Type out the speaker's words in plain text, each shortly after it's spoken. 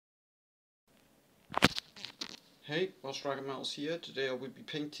Hey, Welsh here. Today I will be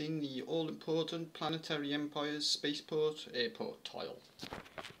painting the all-important Planetary Empires Spaceport airport tile.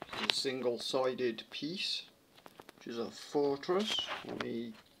 It's a single-sided piece, which is a fortress on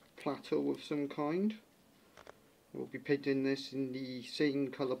a plateau of some kind. We'll be painting this in the same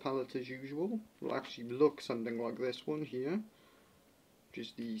colour palette as usual. It will actually look something like this one here, which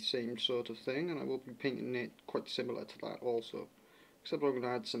is the same sort of thing, and I will be painting it quite similar to that also. Except I'm going to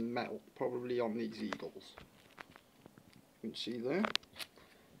add some metal, probably on these eagles. You can see there,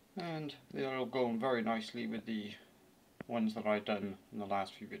 and they're all going very nicely with the ones that I've done in the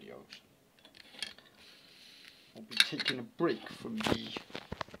last few videos. I'll be taking a break from the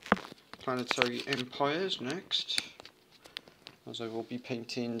Planetary Empires next, as I will be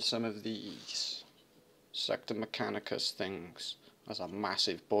painting some of these Sector Mechanicus things as a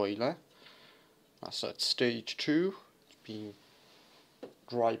massive boiler. That's at stage 2. It's been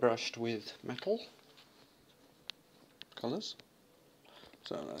dry brushed with metal colours.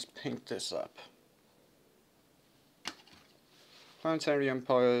 So let's paint this up. Planetary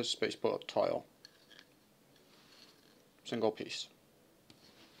Empires Spaceport tile. Single piece.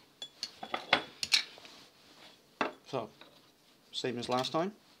 So, same as last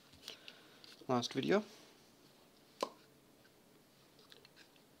time. Last video.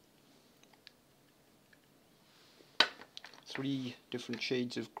 Three different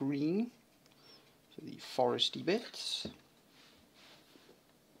shades of green. So the foresty bits.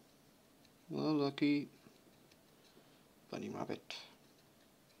 Well, lucky bunny rabbit.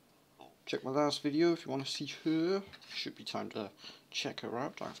 Check my last video if you want to see her. Should be time to check her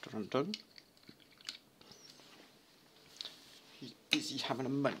out after I'm done. He's busy having a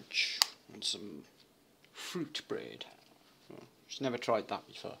munch on some fruit bread. She's never tried that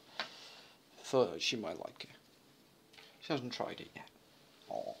before. Thought she might like it. She hasn't tried it yet.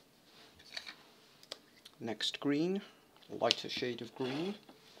 Aww. Next green, lighter shade of green.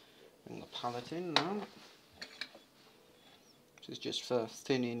 Bring the palette in now. This is just for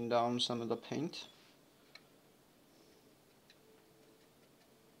thinning down some of the paint.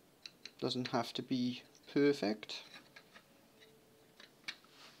 Doesn't have to be perfect.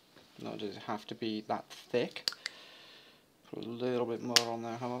 Nor does it have to be that thick. Put a little bit more on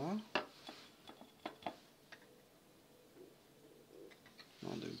there, however.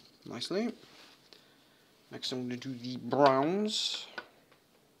 That'll do nicely. Next I'm going to do the browns.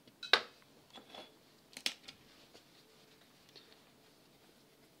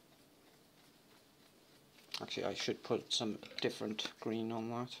 Actually, I should put some different green on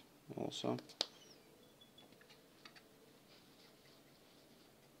that also.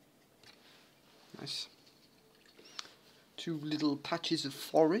 Nice. Two little patches of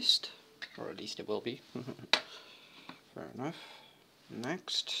forest, or at least it will be. Fair enough.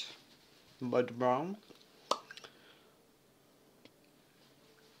 Next, mud brown.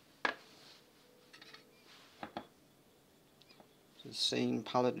 The same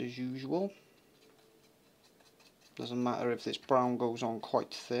palette as usual. Doesn't matter if this brown goes on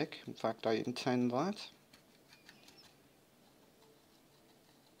quite thick, in fact I intend that.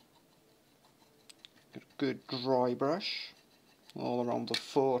 Get a good dry brush all around the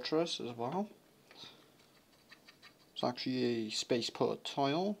fortress as well. It's actually a spaceport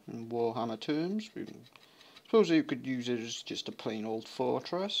tile in Warhammer terms. I suppose you could use it as just a plain old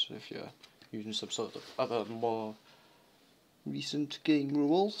fortress if you're using some sort of other more recent game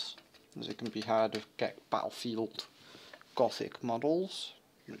rules, as it can be hard to get battlefield gothic models,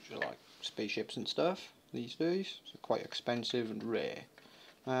 which are like spaceships and stuff these days, so quite expensive and rare,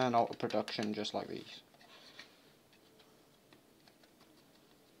 and out of production just like these.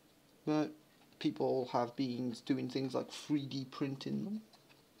 But people have been doing things like 3D printing them,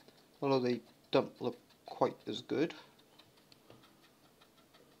 although they don't look quite as good.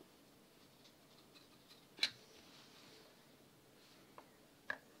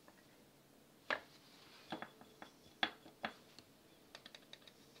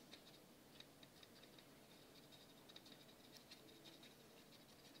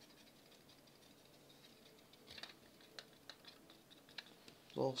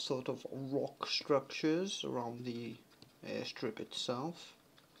 All sort of rock structures around the airstrip itself.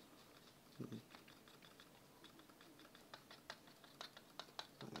 I'm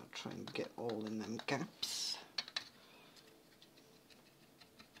going to try and get all in them gaps.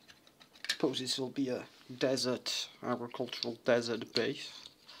 I suppose this will be a desert, agricultural desert base.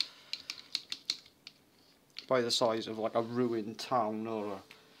 By the size of like a ruined town or a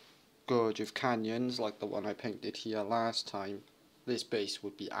gorge of canyons like the one I painted here last time. This base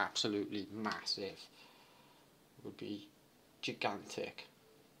would be absolutely massive. It would be gigantic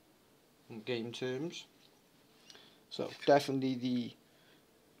in game terms. So definitely the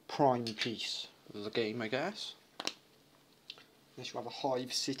prime piece of the game, I guess. Next you have a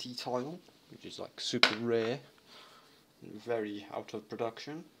Hive City tile, which is like super rare and very out of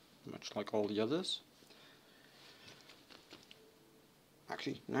production, much like all the others.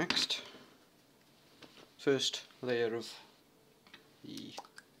 Actually, next, first layer of the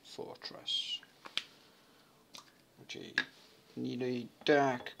fortress. Okay, need a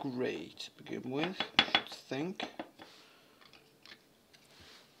dark grey to begin with, I should think.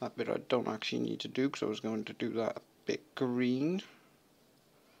 That bit I don't actually need to do because I was going to do that a bit green.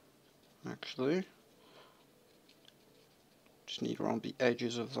 Actually, just need around the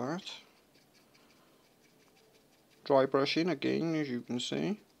edges of that. Dry brushing again, as you can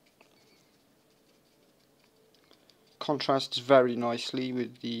see. Contrasts very nicely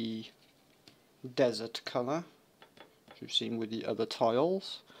with the desert colour, as you've seen with the other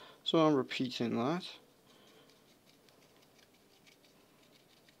tiles. So I'm repeating that.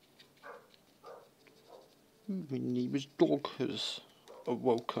 My neighbour's dog has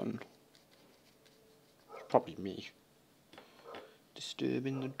awoken. It's probably me.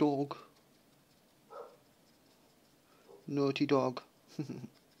 Disturbing the dog. Naughty dog.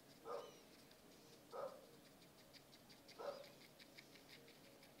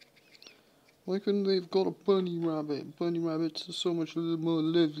 Why couldn't they have got a bunny rabbit? Bunny rabbits are so much more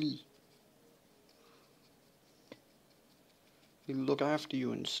lovely. They look after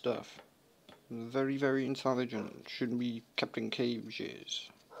you and stuff. They're very, very intelligent. Shouldn't be kept in cages.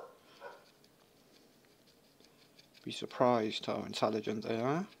 Be surprised how intelligent they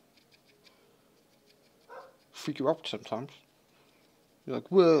are. Freak you out sometimes. You're like,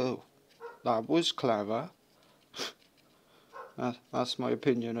 whoa, that was clever. That's my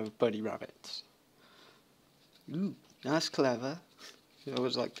opinion of bunny rabbits. Ooh, that's clever. I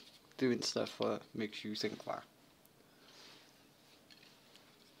always like doing stuff that makes you think that.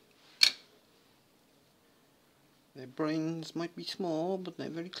 Their brains might be small, but they're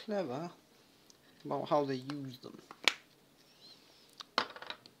very clever about how they use them.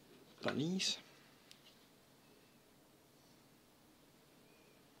 Bunnies.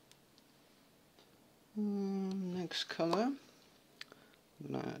 Next colour.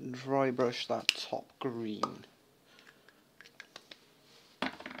 I'm going to dry brush that top green.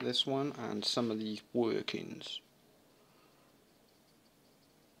 This one and some of these workings.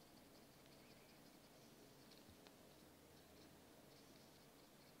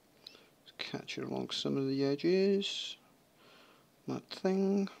 Just catch it along some of the edges. That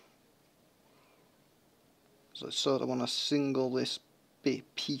thing. So I sort of want to single this bit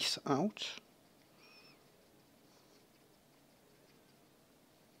piece out.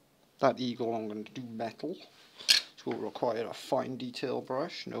 That eagle I'm going to do metal, which will require a fine detail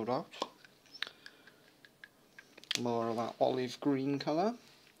brush, no doubt. More of that olive green colour.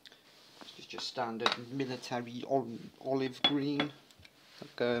 It's just standard military olive green,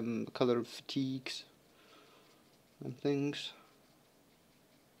 like the colour of fatigues and things.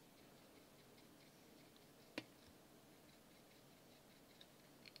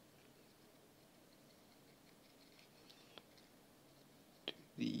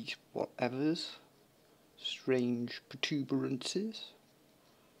 These whatevers, strange protuberances.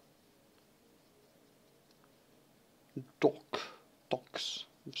 Docks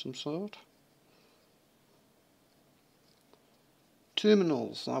of some sort.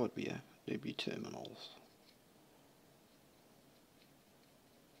 Terminals, that would be they'd be terminals.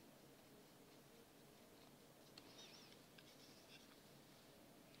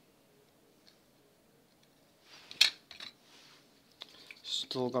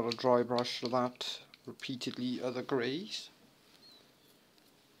 Still got a dry brush for that, repeatedly other greys.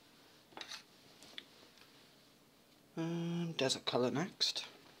 Desert colour next.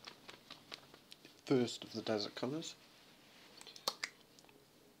 First of the desert colours.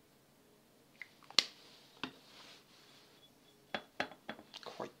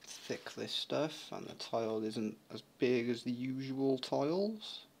 Quite thick, this stuff, and the tile isn't as big as the usual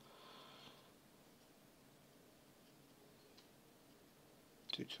tiles.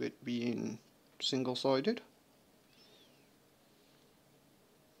 Due to it being single-sided.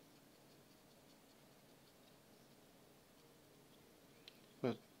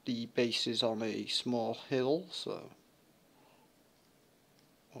 But the base is on a small hill, so,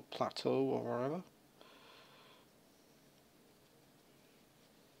 or plateau, or wherever.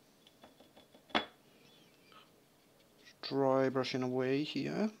 Just dry brushing away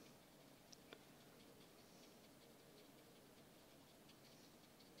here.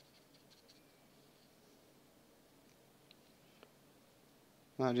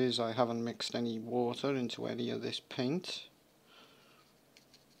 That is, I haven't mixed any water into any of this paint,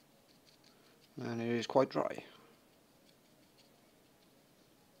 and it is quite dry.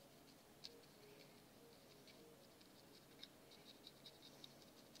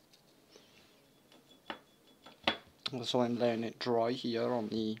 So I'm letting it dry here on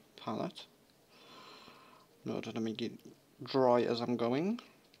the palette in order to make it dry as I'm going.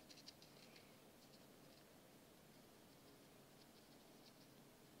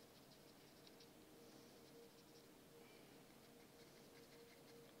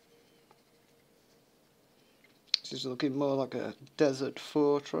 This is looking more like a desert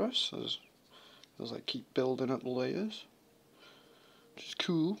fortress as I keep building up layers, which is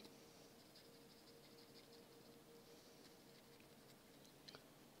cool.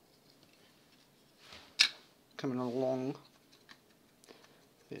 Coming along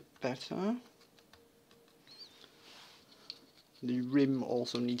a bit better. The rim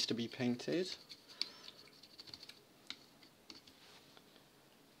also needs to be painted.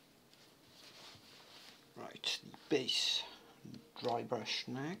 Right, the base, dry brush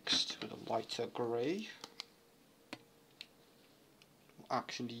next with a lighter grey.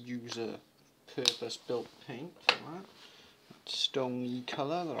 Actually use a purpose-built paint for that. That stony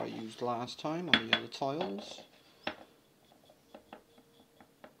colour that I used last time on the other tiles.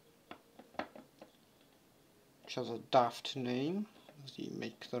 Which has a daft name, as the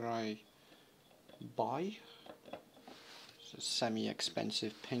make that I buy. It's a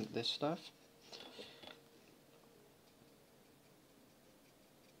semi-expensive paint, this stuff.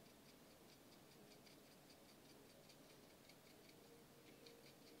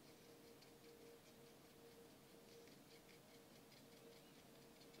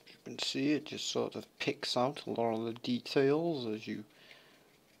 As you can see, it just sort of picks out a lot of the details as you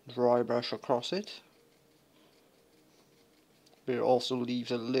dry brush across it. But it also leaves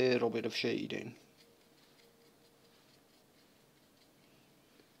a little bit of shading.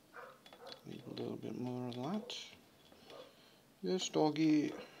 Need a little bit more of that. Yes,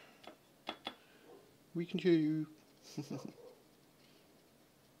 doggy. We can hear you.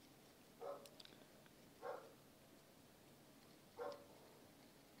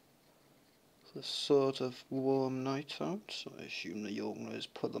 It's a sort of warm night out, so I assume the owners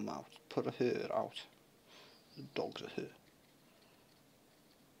put them out, put her out. The dogs are her.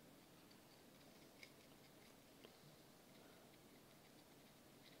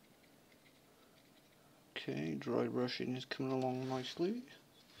 Okay, dry brushing is coming along nicely.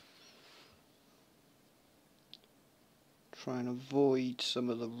 Try and avoid some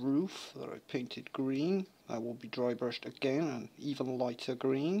of the roof that I painted green. That will be dry brushed again, and even lighter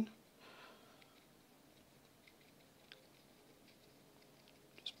green.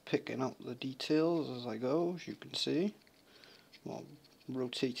 Just picking out the details as I go, as you can see, while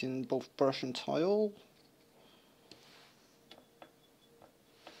rotating both brush and tile.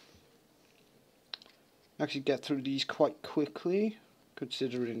 Actually get through these quite quickly,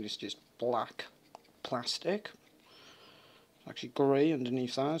 considering it's just black plastic. Actually grey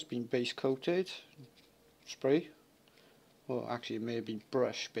underneath that has been base coated spray. Well, actually it may have been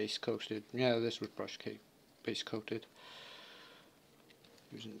brush base coated. Yeah, this was brush base coated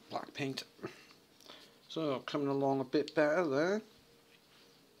using black paint. So coming along a bit better there.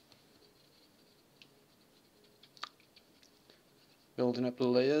 Building up the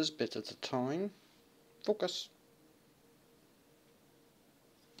layers bit at a time. Focus.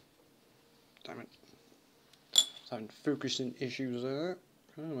 Damn it. Having focusing issues there.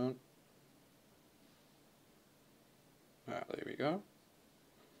 Come on. Ah, there we go.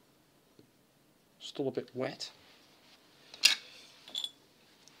 Still a bit wet.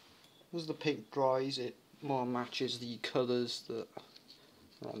 As the paint dries, it more matches the colours that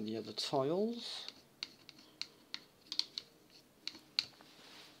are on the other tiles.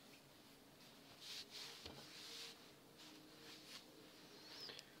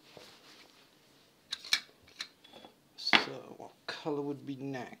 What colour would be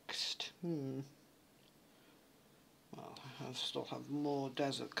next? Well, I still have more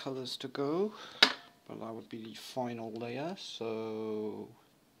desert colours to go, but that would be the final layer. So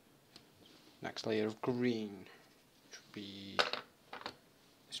next layer of green, which would be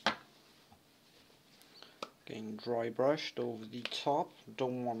this one. Getting dry brushed over the top.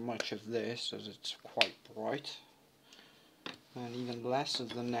 Don't want much of this as it's quite bright, and even less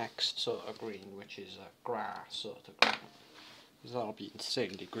of the next sort of green, which is a grass sort of green. That'll be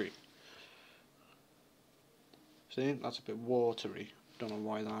insanely green. See, that's a bit watery. Don't know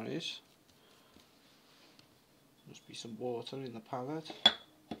why that is. Must be some water in the palette.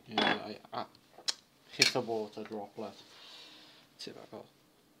 Yeah, I hit a water droplet. Let's see if I got.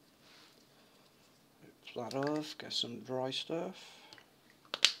 that off, get some dry stuff.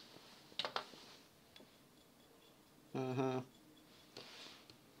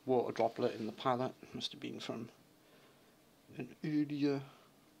 Water droplet in the palette, must have been from an earlier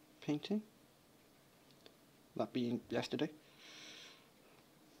painting, that being yesterday.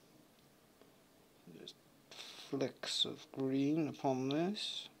 There's flecks of green upon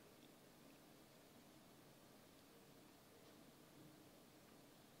this.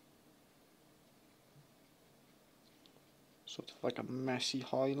 Sort of like a messy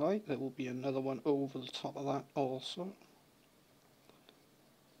highlight. There will be another one over the top of that also.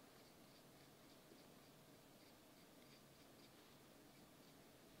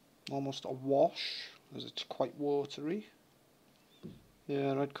 Almost a wash, as it's quite watery.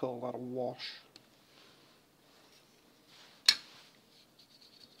 Yeah, I'd call that a wash.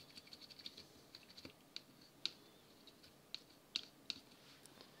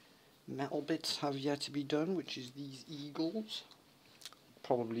 Metal bits have yet to be done, which is these eagles.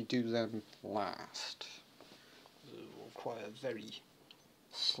 Probably do them last. It will require very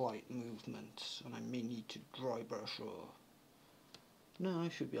slight movement, and I may need to dry brush or... No, I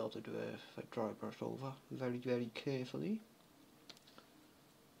should be able to do it if I dry brush over very, very carefully.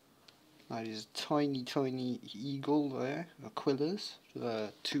 That is a tiny, tiny eagle there, Aquila's,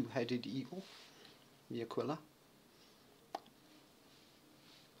 the two-headed eagle, the Aquila.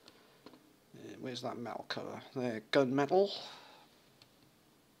 Where's that metal colour? There, gunmetal.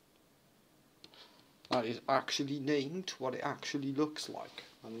 That is actually named what it actually looks like,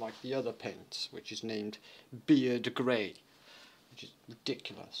 unlike the other paints, which is named Beard Grey, which is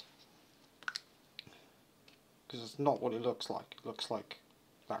ridiculous. Because it's not what it looks like. It looks like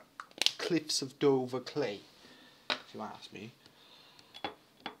that Cliffs of Dover clay, if you ask me. I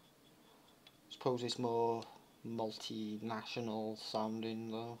suppose it's more multinational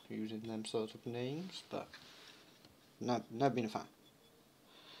sounding though, using them sort of names, but never been a fan.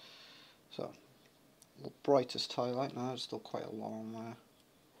 So, the brightest highlight now, it's still quite a long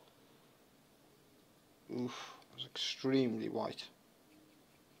there. Oof, it's extremely white.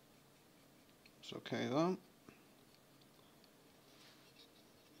 It's okay though.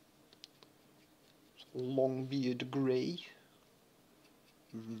 It's Longbeard grey.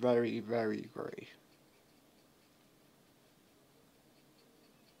 Very, very grey.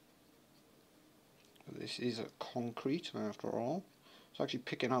 This is a concrete after all. It's actually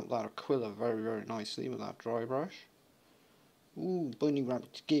picking out that Aquila very, very nicely with that dry brush. Ooh, bunny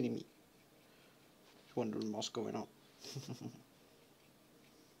rabbit's getting me. Just wondering what's going on.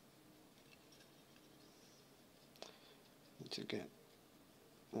 Need to get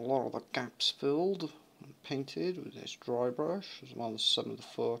a lot of the gaps filled and painted with this dry brush, as well as some of the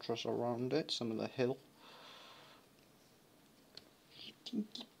fortress around it, some of the hill.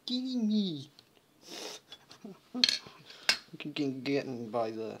 Getting me. Getting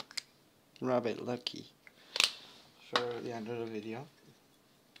by the rabbit lucky. Show her at the end of the video.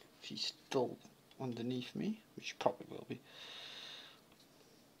 She's still underneath me, which she probably will be.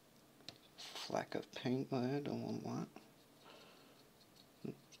 Fleck of paint there, don't want that.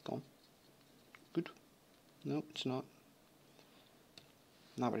 It's gone. Good. No, it's not.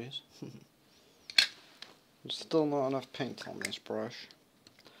 Now it is. There's still not enough paint on this brush.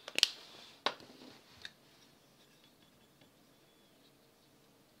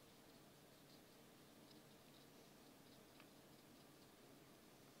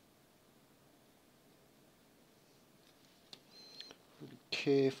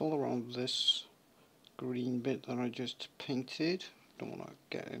 Careful around this green bit that I just painted. Don't want to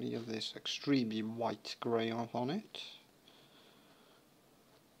get any of this extremely white grey off on it.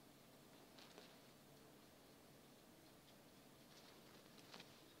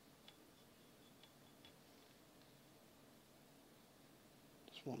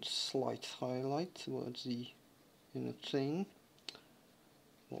 Just one slight highlight towards the inner thing.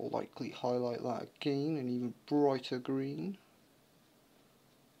 Will likely highlight that again, an even brighter green.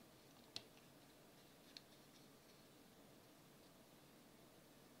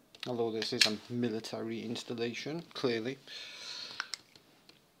 Although this is a military installation, clearly.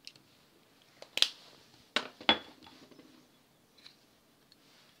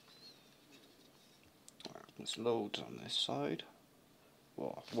 There's loads on this side.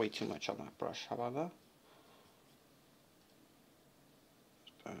 Oh, way too much on that brush, however.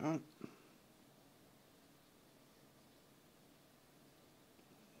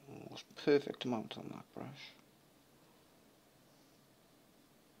 Almost perfect amount on that brush.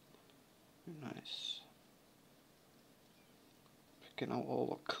 Nice. Picking out all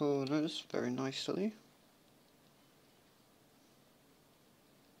the corners very nicely.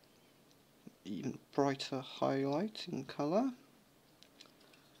 even brighter highlight in colour.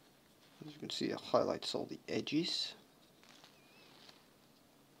 As you can see, it highlights all the edges.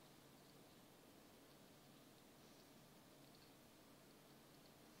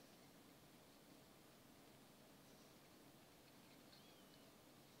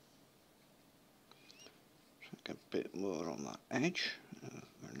 A bit more on that edge,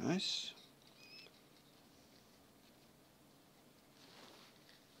 very nice.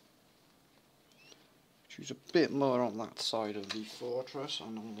 Choose a bit more on that side of the fortress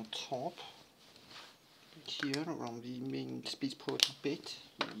and on the top. Here around the main spaceport bit,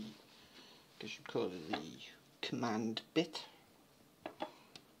 I guess you'd call it the command bit,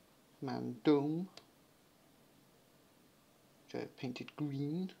 command dome, which I have painted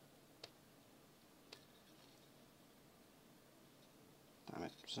green. Damn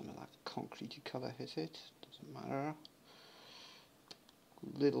it, some of that concretey colour hit it, doesn't matter.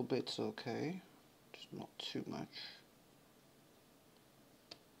 A little bit's okay, just not too much.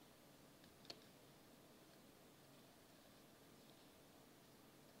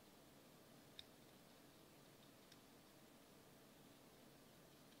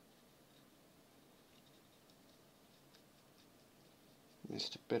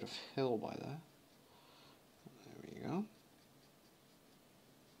 Missed a bit of hill by there. There we go.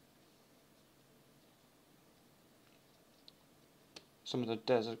 Some of the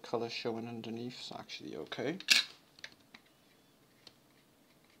desert colour showing underneath is actually okay.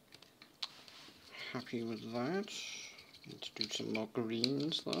 Happy with that. Need to do some more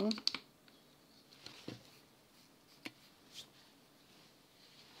greens though.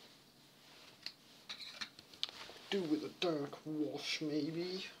 Do with a dark wash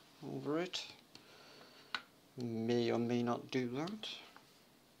maybe over it. May or may not do that.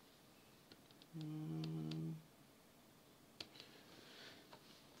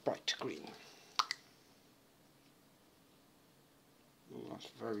 Bright green. Oh, that's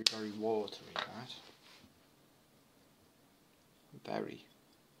very, very watery, that. Very.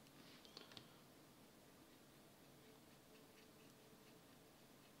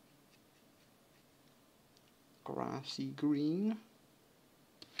 Grassy green.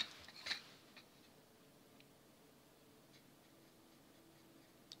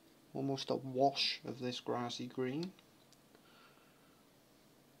 Almost a wash of this grassy green.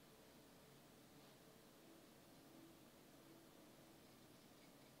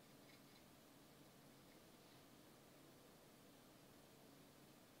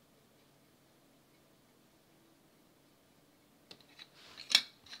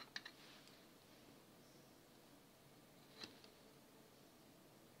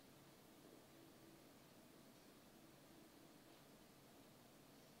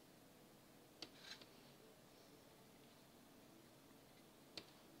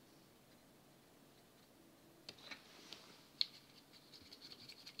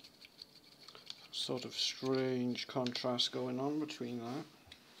 Sort of strange contrast going on between that.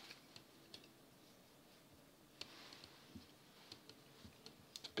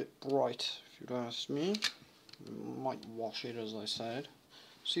 It's a bit bright, if you'd ask me. Might wash it, as I said.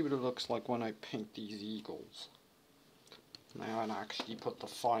 See what it looks like when I paint these eagles. Now I haven't actually put the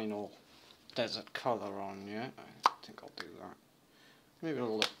final desert colour on yet. I think I'll do that. Maybe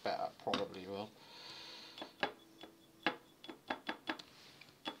it'll look better, probably will.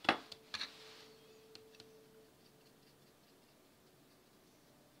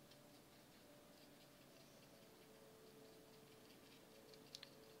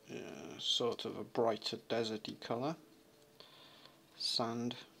 Sort of a brighter deserty colour.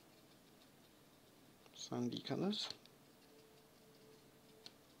 Sandy colours.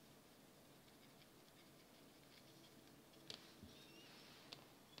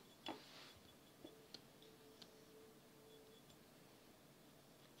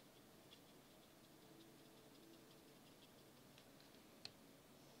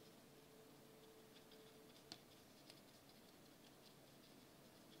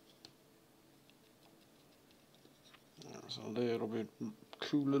 It's a little bit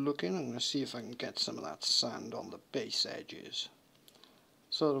cooler looking. I'm going to see if I can get some of that sand on the base edges.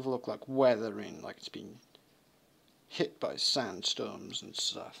 Sort of look like weathering, like it's been hit by sandstorms and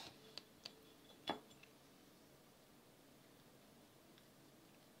stuff.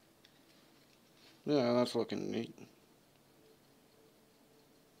 Yeah, that's looking neat.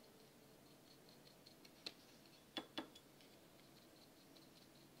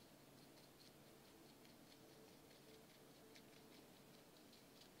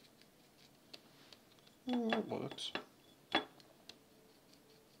 That works.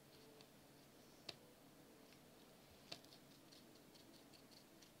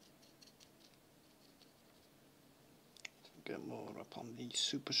 get more up on the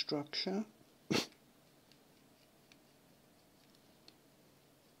superstructure.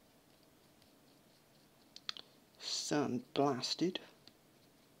 Sand blasted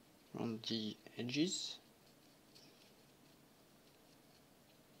on the edges.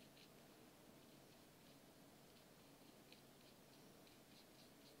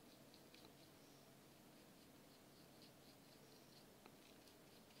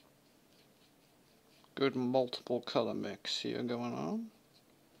 Good multiple colour mix here going on.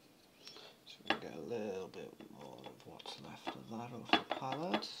 So we get a little bit more of what's left of that off the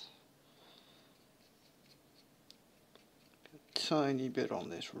palette. A tiny bit on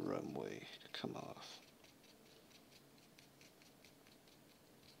this runway to come off.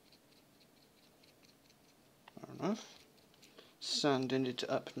 Fair enough. Sanding it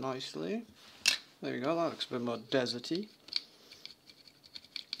up nicely. There we go, that looks a bit more deserty.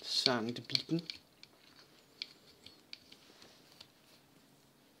 Sand beaten.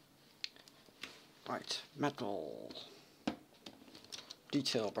 Right, metal.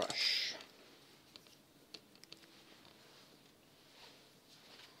 Detail brush.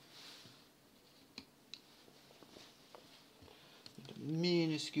 A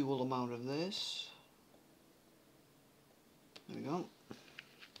minuscule amount of this. There we go.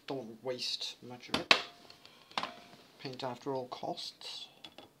 Don't waste much of it. Paint after all costs.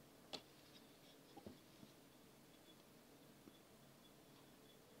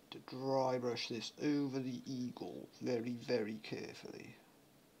 To dry brush this over the eagle very, very carefully.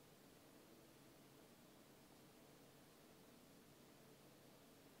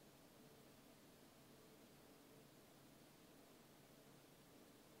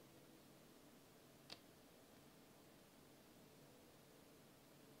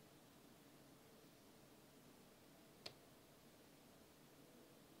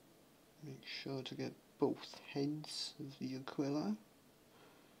 Make sure to get both heads of the aquila.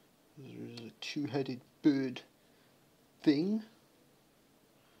 There is a two-headed bird thing.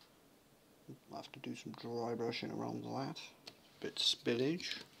 I'll have to do some dry brushing around that. A bit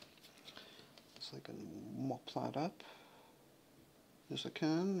spillage. So I can mop that up. Yes, I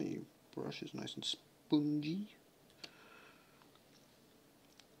can. The brush is nice and spongy.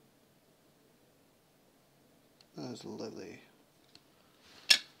 That's lovely.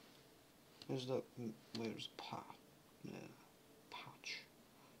 Where's the patch? Yeah, patch.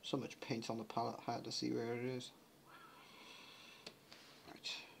 So much paint on the palette, hard to see where it is.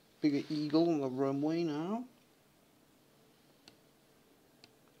 Right, bigger eagle on the runway now.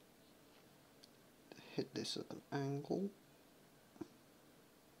 Hit this at an angle.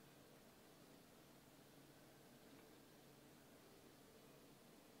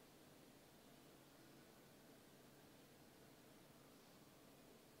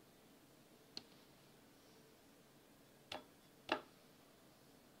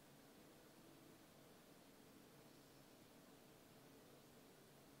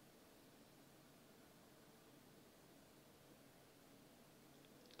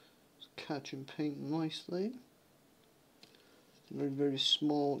 Catching paint nicely. Very, very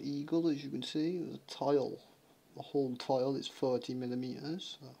small eagle, as you can see. The tile, the whole tile is 40mm,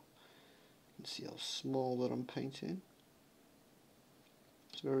 so you can see how small that I'm painting.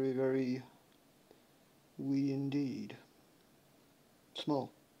 It's very, very wee indeed.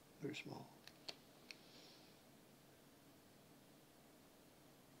 Small, very small.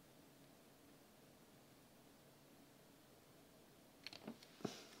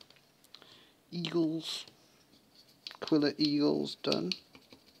 Eagles, Aquila eagles done.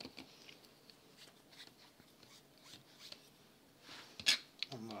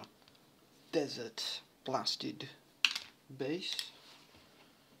 On the desert blasted base.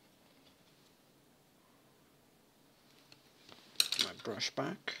 My brush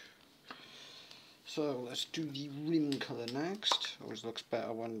back. So let's do the rim colour next. Always looks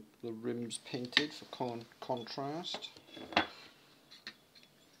better when the rim's painted for contrast.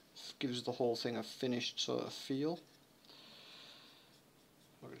 Gives the whole thing a finished sort of feel.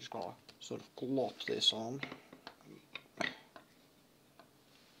 I've just got to sort of glop this on.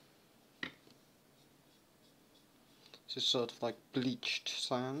 This is sort of like bleached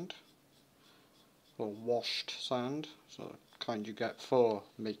sand, or washed sand, so the kind you get for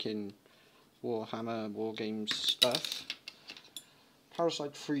making Warhammer, Wargames stuff.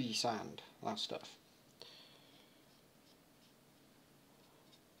 Parasite-free sand, that stuff.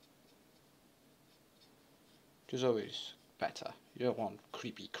 Which is always better. You don't want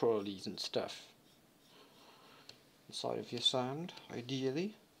creepy crawlies and stuff inside of your sand,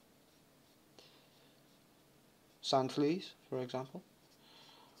 ideally. Sand fleas, for example.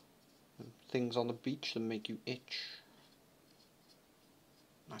 And things on the beach that make you itch.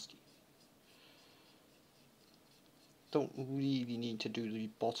 don't really need to do the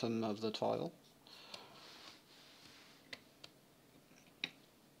bottom of the tile.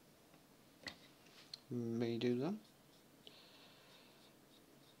 May do them.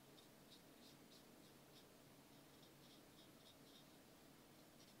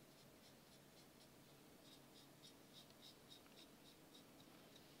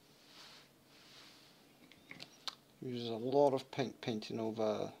 Uses a lot of paint painting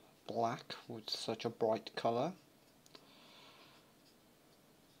over black with such a bright colour.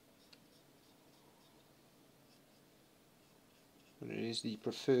 It is the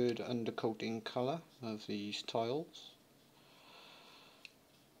preferred undercoating colour of these tiles.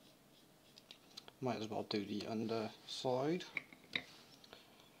 Might as well do the underside. It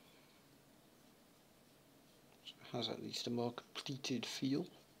has at least a more completed feel.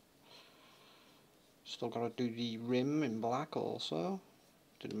 Still got to do the rim in black also.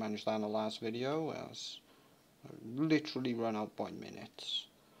 Didn't manage that in the last video as I literally run out by minutes.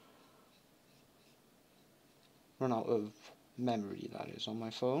 Run out of memory, that is, on my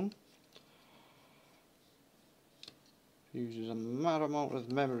phone. Uses a mad amount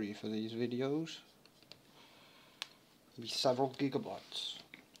of memory for these videos. Be several gigabytes.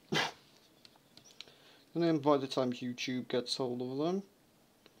 And then by the time YouTube gets hold of them,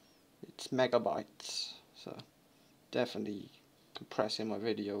 it's megabytes. So definitely compressing my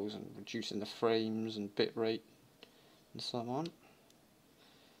videos and reducing the frames and bitrate and so on. To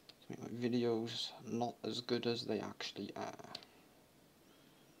make my videos not as good as they actually are.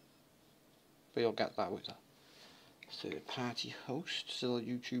 But you'll get that with a third party host. Still,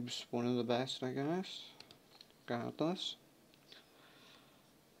 YouTube's one of the best, I guess. Regardless.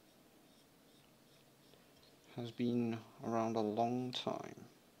 Has been around a long time.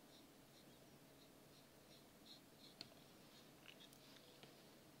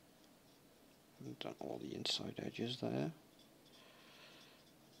 I've done all the inside edges there.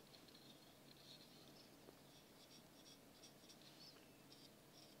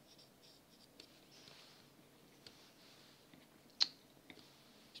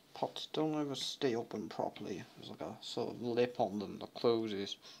 These pots don't ever stay open properly. There's like a sort of lip on them that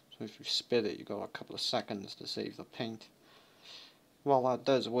closes. So if you spit it, you've got a couple of seconds to save the paint. While that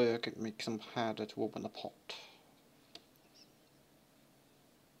does work, it makes them harder to open the pot.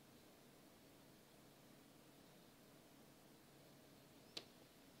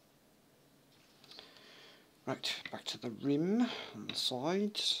 Right, back to the rim and the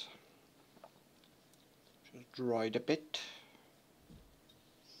sides. Just dried a bit.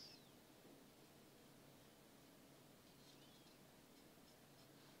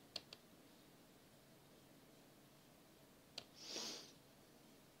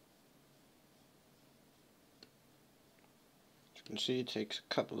 As you can see, it takes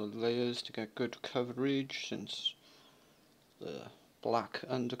a couple of layers to get good coverage, since the black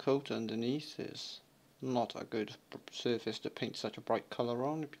undercoat underneath is not a good surface to paint such a bright colour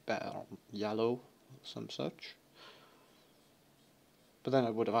on. It'd be better on yellow or some such. But then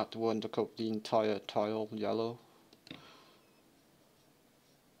I would have had to undercoat the entire tile yellow.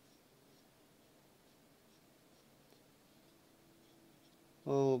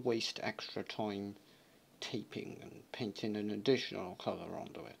 Or waste extra time taping and painting an additional colour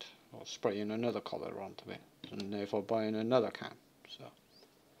onto it, or spraying another colour onto it, and therefore buying another can. So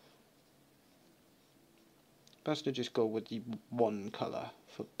best to just go with the one colour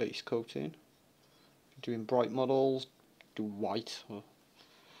for base coating. If you're doing bright models, do white or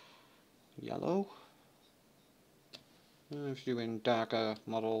yellow. And if you're doing darker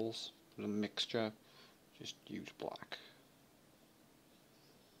models with a mixture, just use black.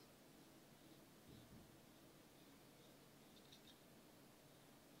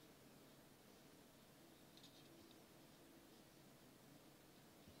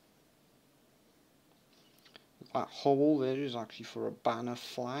 That hole there is actually for a banner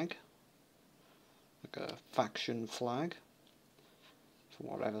flag, like a faction flag, for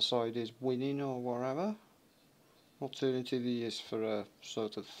whatever side is winning or whatever. Alternatively is for a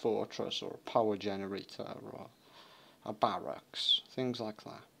sort of fortress or a power generator or a barracks, things like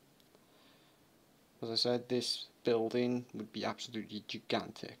that. As I said, this building would be absolutely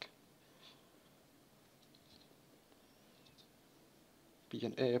gigantic. Be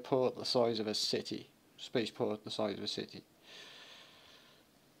an airport the size of a city. Spaceport the size of a city.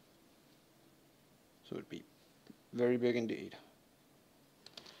 So it would be very big indeed.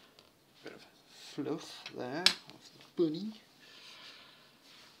 Bit of fluff there of the bunny.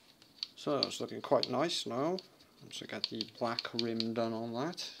 So it's looking quite nice now. Once I get the black rim done on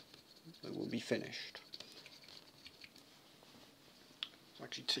that, it will be finished.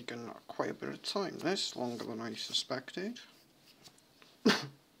 Actually taken quite a bit of time, this, longer than I suspected. But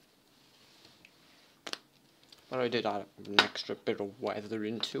I did add an extra bit of weather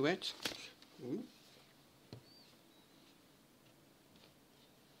into it. Ooh.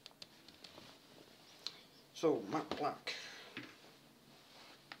 So, matte black.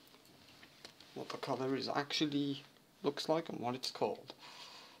 What the colour is actually looks like and what it's called.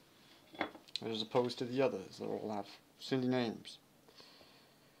 As opposed to the others that all have silly names.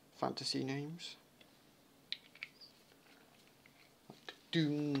 Fantasy names. Like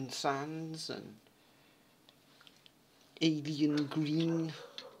Dune Sands and Alien Green,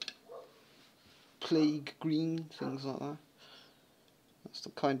 Plague Green, things like that. That's the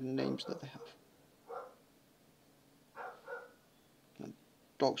kind of names that they have. And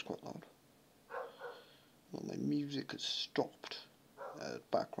dog's quite loud. Well, my music has stopped.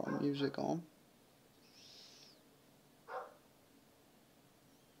 Background music on.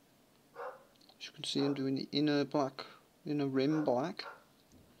 As you can see, I'm doing the inner rim black.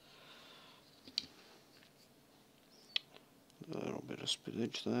 A little bit of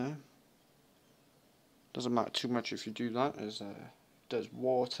spillage there. Doesn't matter too much if you do that, as it does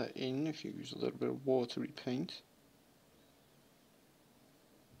water in if you use a little bit of watery paint.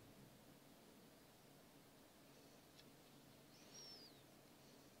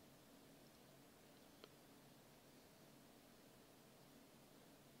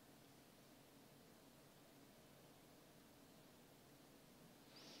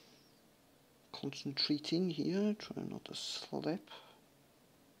 Concentrating here, trying not to slip.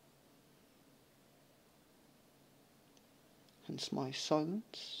 Hence my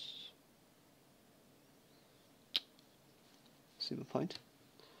silence. See the point?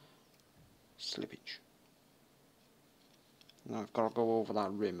 Slippage. Now I've got to go over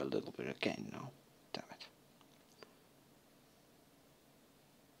that rim a little bit again now. Damn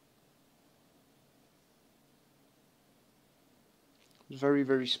it. Very,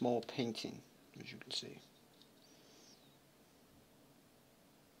 very small painting, as you can see.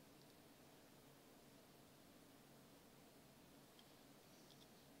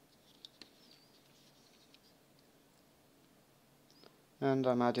 And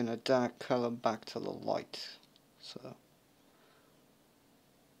I'm adding a dark colour back to the light, so it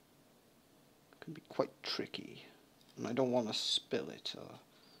can be quite tricky. And I don't want to spill it or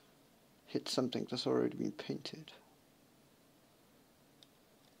hit something that's already been painted.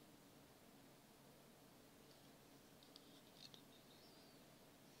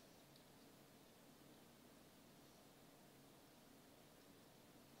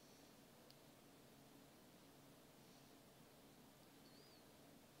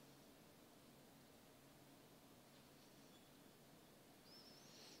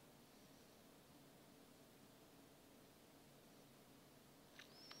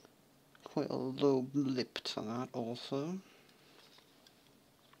 Quite a low lip to that also.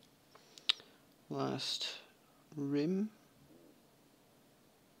 Last rim.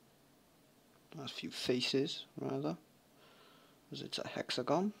 Last few faces rather, as it's a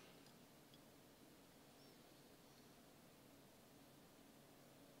hexagon.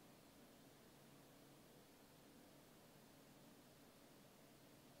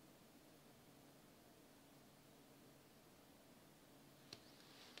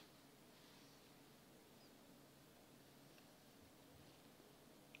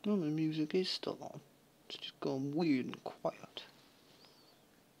 Oh, the music is still on. It's just gone weird and quiet.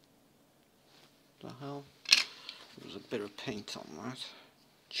 The hell? There's a bit of paint on that.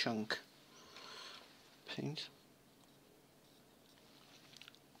 Chunk paint.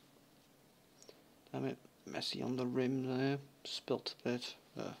 Damn it, messy on the rim there. Spilt a bit,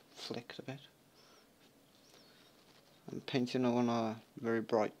 flicked a bit. I'm painting on a very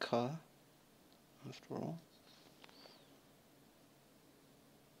bright colour, after all.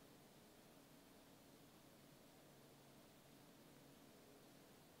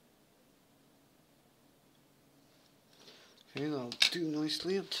 Okay, that'll do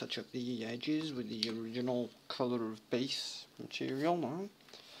nicely. I'll touch up the edges with the original colour of base material now.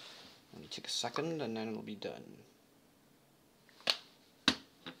 Only take a second and then it'll be done.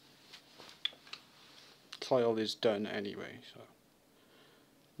 Tile is done anyway, so...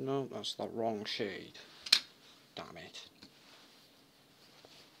 No, that's the wrong shade. Damn it.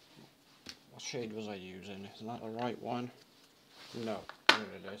 What shade was I using? Is that the right one? No, there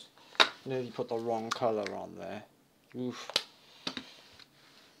it is. Nearly put the wrong colour on there. Oof.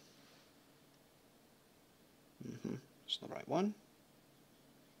 It's the right one.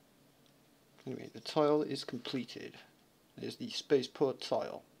 Anyway, the tile is completed. There's the spaceport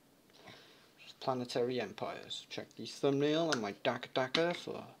tile. Just Planetary Empires. Check the thumbnail and my Dakka Dakka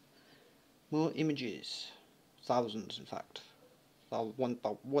for more images. Thousands, in fact. About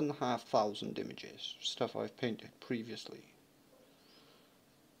 1,500 images. Stuff I've painted previously.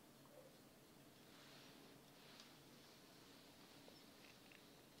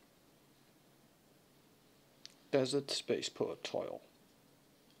 Desert Spaceport tile.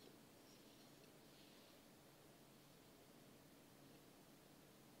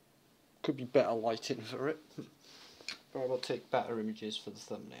 Could be better lighting for it, but I will take better images for the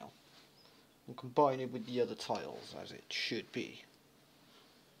thumbnail and combine it with the other tiles as it should be.